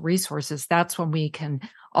mental resources, that's when we can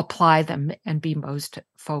apply them and be most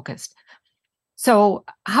focused. So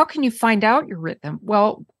how can you find out your rhythm?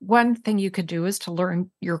 Well, one thing you could do is to learn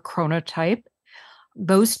your chronotype.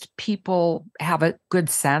 Most people have a good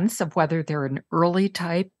sense of whether they're an early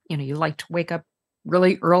type. You like to wake up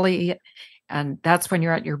really early, and that's when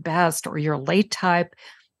you're at your best, or you're a late type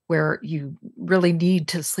where you really need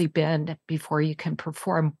to sleep in before you can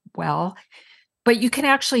perform well. But you can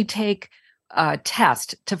actually take a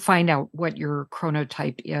test to find out what your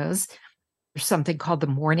chronotype is. There's something called the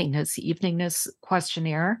morningness, eveningness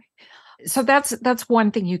questionnaire. So that's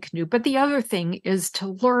one thing you can do. But the other thing is to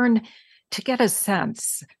learn to get a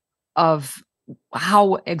sense of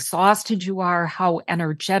how exhausted you are, how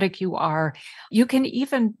energetic you are. You can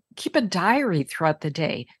even keep a diary throughout the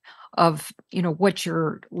day of, what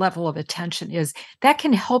your level of attention is. That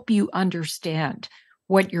can help you understand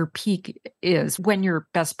what your peak is, when your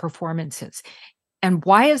best performance is. And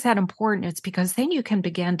why is that important? It's because then you can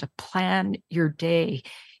begin to plan your day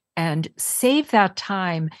and save that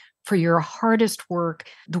time for your hardest work,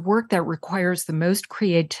 the work that requires the most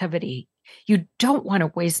creativity. You don't want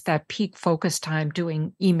to waste that peak focus time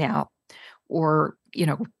doing email or,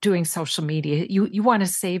 doing social media. You want to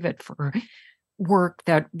save it for work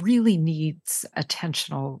that really needs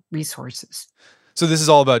attentional resources. So this is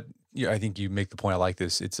all about, I think you make the point, I like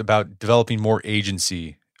this. It's about developing more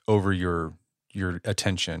agency over your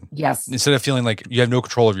attention. Yes. Instead of feeling like you have no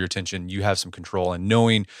control over your attention, you have some control, and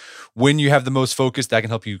knowing when you have the most focus, that can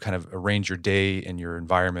help you kind of arrange your day and your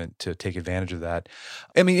environment to take advantage of that.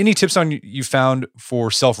 I mean, any tips on you found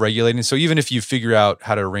for self-regulating? So even if you figure out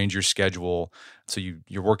how to arrange your schedule, so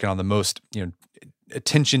you're working on the most,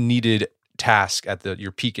 attention needed task at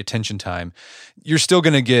your peak attention time, you're still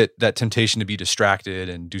going to get that temptation to be distracted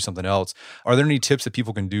and do something else. Are there any tips that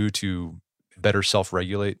people can do to better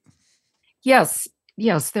self-regulate? Yes,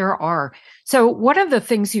 there are. So one of the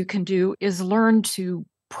things you can do is learn to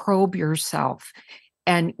probe yourself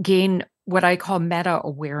and gain what I call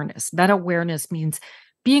meta-awareness. Meta-awareness means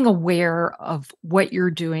being aware of what you're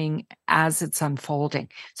doing as it's unfolding.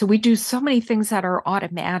 So we do so many things that are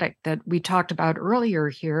automatic that we talked about earlier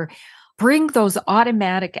here. Bring those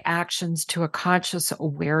automatic actions to a conscious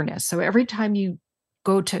awareness. So every time you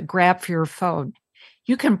go to grab for your phone,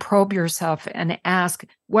 you can probe yourself and ask,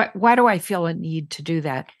 why do I feel a need to do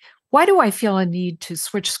that? Why do I feel a need to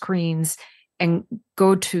switch screens and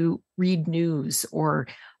go to read news or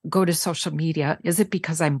go to social media? Is it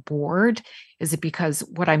because I'm bored? Is it because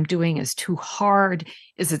what I'm doing is too hard?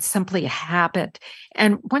 Is it simply a habit?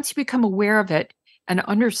 And once you become aware of it and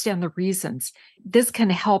understand the reasons, this can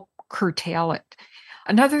help curtail it.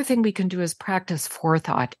 Another thing we can do is practice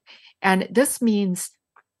forethought. And this means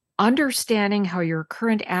understanding how your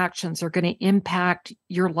current actions are going to impact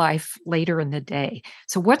your life later in the day.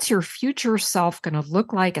 So what's your future self going to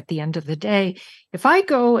look like at the end of the day? If I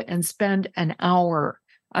go and spend an hour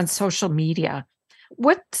on social media,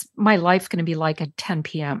 what's my life going to be like at 10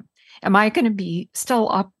 p.m.? Am I going to be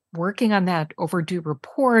still up working on that overdue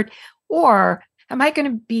report? Or am I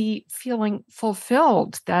going to be feeling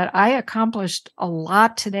fulfilled that I accomplished a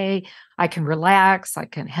lot today? I can relax. I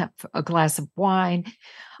can have a glass of wine.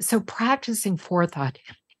 So practicing forethought.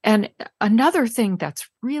 And another thing that's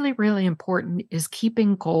really, really important is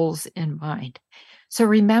keeping goals in mind. So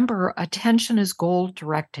remember, attention is goal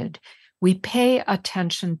directed. We pay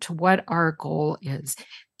attention to what our goal is.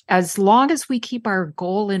 As long as we keep our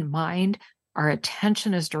goal in mind, our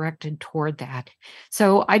attention is directed toward that.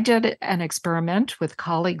 So I did an experiment with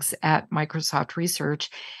colleagues at Microsoft Research,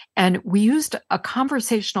 and we used a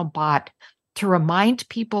conversational bot to remind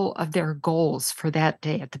people of their goals for that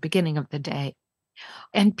day at the beginning of the day.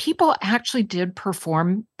 And people actually did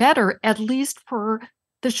perform better, at least for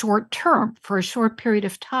the short term, for a short period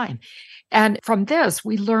of time. And from this,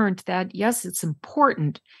 we learned that, yes, it's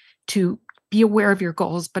important to be aware of your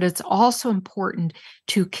goals, but it's also important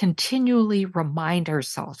to continually remind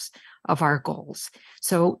ourselves of our goals.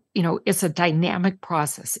 So, it's a dynamic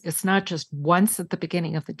process. It's not just once at the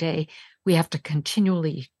beginning of the day. We have to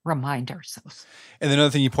continually remind ourselves. And then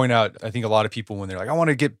another thing you point out, I think a lot of people, when they're like, I want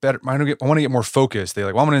to get better, I want to get more focused. They're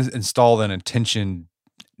like, well, I'm going to install an attention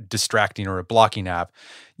distracting or a blocking app.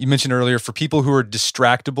 You mentioned earlier, for people who are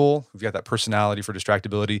distractible, who've got that personality for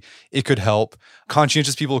distractibility, it could help.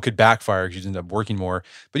 Conscientious people, it could backfire because you end up working more.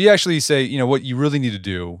 But you actually say, what you really need to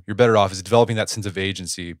do, you're better off, is developing that sense of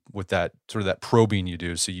agency with that sort of that probing you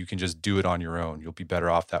do, so you can just do it on your own. You'll be better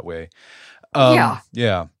off that way.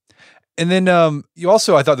 Yeah. And then you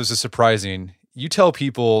also, I thought this was surprising, you tell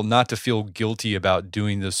people not to feel guilty about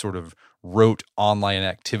doing this sort of rote online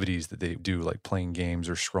activities that they do, like playing games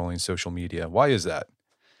or scrolling social media. Why is that?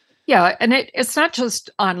 Yeah, and it's not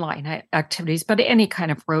just online activities, but any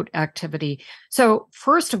kind of rote activity. So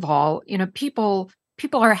first of all, people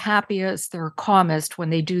are happiest, they're calmest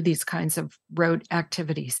when they do these kinds of rote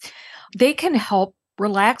activities. They can help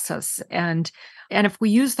relax us, and if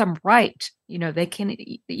we use them right, they can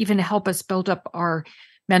even help us build up our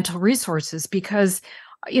mental resources, because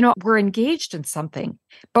we're engaged in something,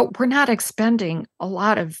 but we're not expending a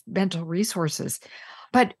lot of mental resources.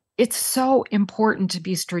 But it's so important to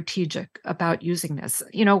be strategic about using this.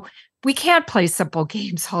 We can't play simple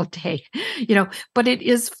games all day, but it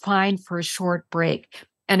is fine for a short break.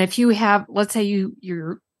 And if you have, let's say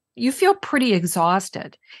you feel pretty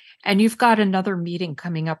exhausted and you've got another meeting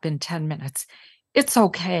coming up in 10 minutes, it's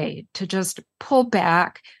okay to just pull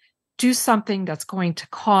back, do something that's going to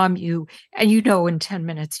calm you, and in 10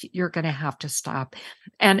 minutes you're going to have to stop.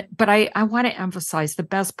 But I want to emphasize, the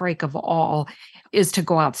best break of all is to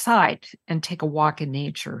go outside and take a walk in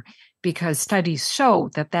nature, because studies show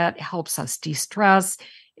that helps us de-stress.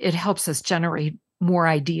 It helps us generate more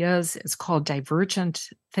ideas. It's called divergent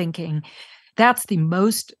thinking. That's the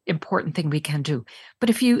most important thing we can do. But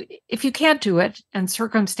if you can't do it, and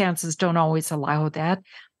circumstances don't always allow that,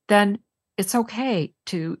 then it's okay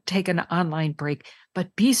to take an online break,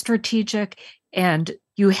 but be strategic, and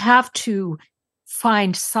you have to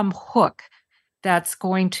find some hook that's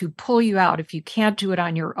going to pull you out if you can't do it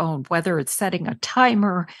on your own, whether it's setting a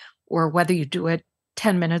timer or whether you do it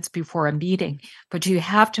 10 minutes before a meeting. But you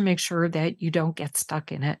have to make sure that you don't get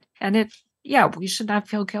stuck in it. And we should not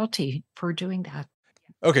feel guilty for doing that.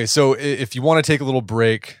 Okay, so if you want to take a little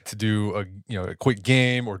break to do a quick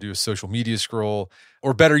game or do a social media scroll,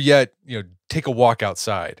 or better yet, take a walk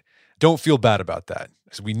outside, don't feel bad about that,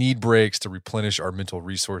 because we need breaks to replenish our mental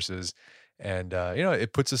resources, and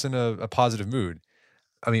it puts us in a positive mood.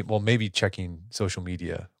 I mean, well, maybe checking social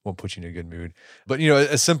media won't put you in a good mood, but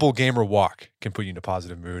a simple game or walk can put you in a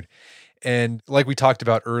positive mood. And like we talked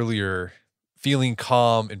about earlier, feeling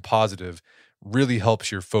calm and positive really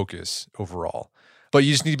helps your focus overall. But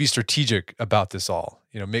you just need to be strategic about this all.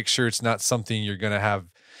 Make sure it's not something you're going to have.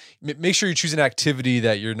 Make sure you choose an activity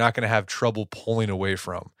that you're not going to have trouble pulling away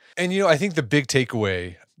from. And, I think the big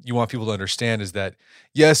takeaway you want people to understand is that,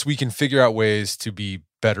 yes, we can figure out ways to be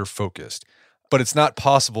better focused, but it's not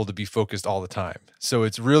possible to be focused all the time. So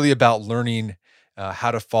it's really about learning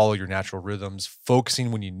how to follow your natural rhythms,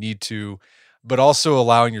 focusing when you need to, but also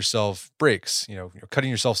allowing yourself breaks, cutting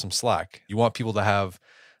yourself some slack. You want people to have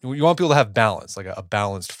balance, like a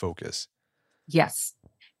balanced focus. Yes,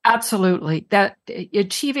 absolutely. That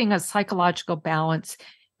achieving a psychological balance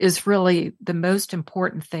is really the most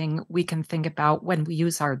important thing we can think about when we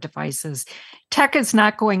use our devices. Tech is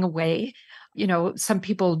not going away. Some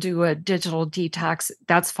people do a digital detox.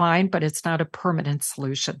 That's fine, but it's not a permanent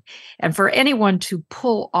solution. And for anyone to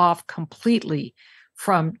pull off completely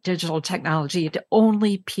from digital technology, it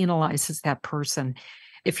only penalizes that person.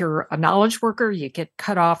 If you're a knowledge worker, you get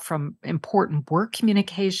cut off from important work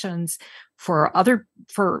communications. For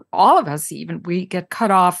all of us, even, we get cut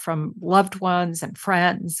off from loved ones and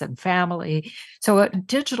friends and family. So a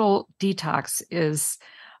digital detox is,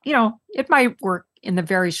 it might work in the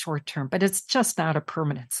very short term, but it's just not a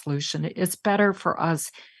permanent solution. It's better for us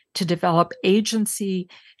to develop agency,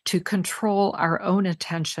 to control our own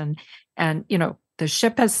attention. And, the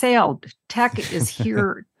ship has sailed. Tech is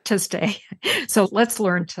here to stay. So let's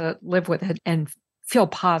learn to live with it and feel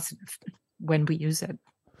positive when we use it.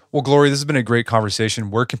 Well, Gloria, this has been a great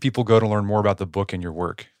conversation. Where can people go to learn more about the book and your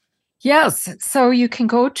work? Yes. So you can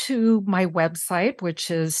go to my website,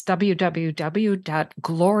 which is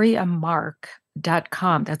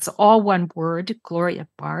www.gloriamark.com. That's all one word, Gloria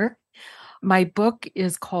Mark. My book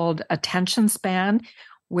is called Attention Span,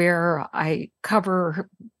 where I cover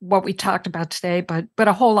what we talked about today, but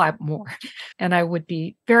a whole lot more. And I would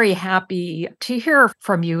be very happy to hear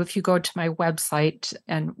from you if you go to my website,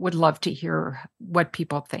 and would love to hear what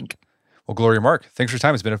people think. Well, Gloria Mark, thanks for your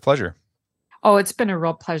time. It's been a pleasure. Oh, it's been a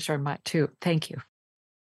real pleasure, Matt, too. Thank you.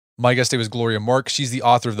 My guest today was Gloria Mark. She's the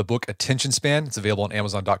author of the book Attention Span. It's available on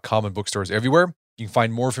Amazon.com and bookstores everywhere. You can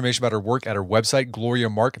find more information about her work at her website,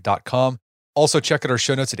 gloriamark.com. Also, check out our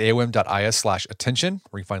show notes at aom.is/attention,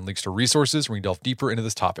 where you can find links to resources where you can delve deeper into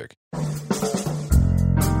this topic.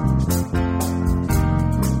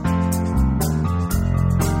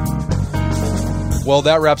 Well,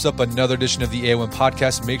 that wraps up another edition of the AOM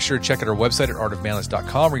podcast. Make sure to check out our website at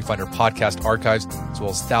artofmanliness.com, where you can find our podcast archives, as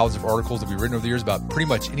well as thousands of articles that we've written over the years about pretty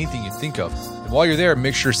much anything you think of. And while you're there,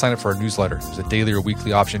 make sure to sign up for our newsletter. There's a daily or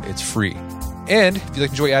weekly option. It's free. And if you'd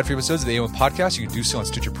like to enjoy ad-free episodes of the AOM podcast, you can do so on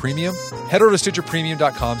Stitcher Premium. Head over to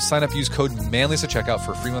StitcherPremium.com, sign up, use code MANLINESS at checkout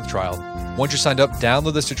for a free month trial. Once you're signed up,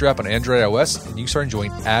 download the Stitcher app on Android and iOS, and you can start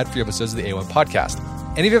enjoying ad-free episodes of the AOM podcast.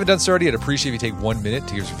 And if you haven't done so already, I'd appreciate if you take 1 minute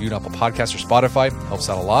to give us a review on Apple Podcasts or Spotify. It helps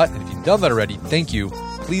out a lot. And if you've done that already, thank you.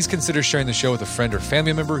 Please consider sharing the show with a friend or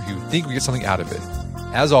family member who you think we get something out of it.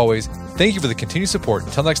 As always, thank you for the continued support.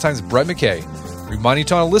 Until next time, it's Brett McKay, reminding you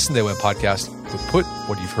to want to listen to the AOM podcast, but put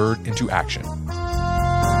what you've heard into action.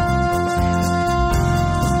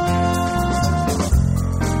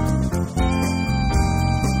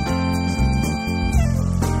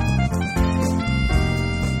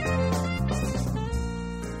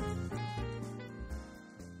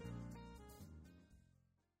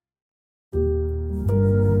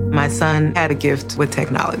 My son had a gift with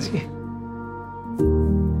technology.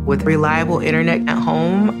 With reliable internet at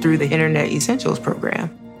home through the Internet Essentials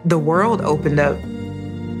program, the world opened up.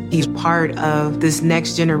 He's part of this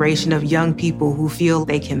next generation of young people who feel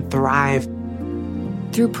they can thrive.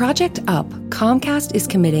 Through Project UP, Comcast is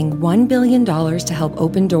committing $1 billion to help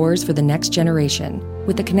open doors for the next generation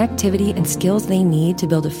with the connectivity and skills they need to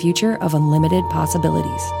build a future of unlimited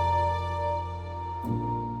possibilities.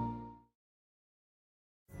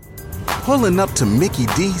 Pulling up to Mickey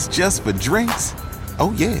D's just for drinks?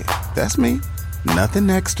 Oh yeah, that's me. Nothing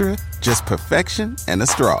extra, just perfection and a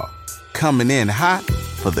straw. Coming in hot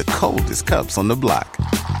for the coldest cups on the block.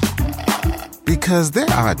 Because there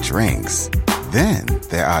are drinks. Then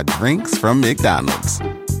there are drinks from McDonald's.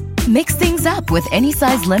 Mix things up with any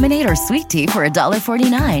size lemonade or sweet tea for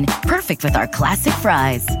 $1.49. Perfect with our classic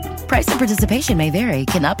fries. Price and participation may vary.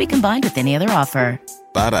 Cannot be combined with any other offer.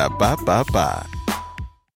 Ba-da-ba-ba-ba.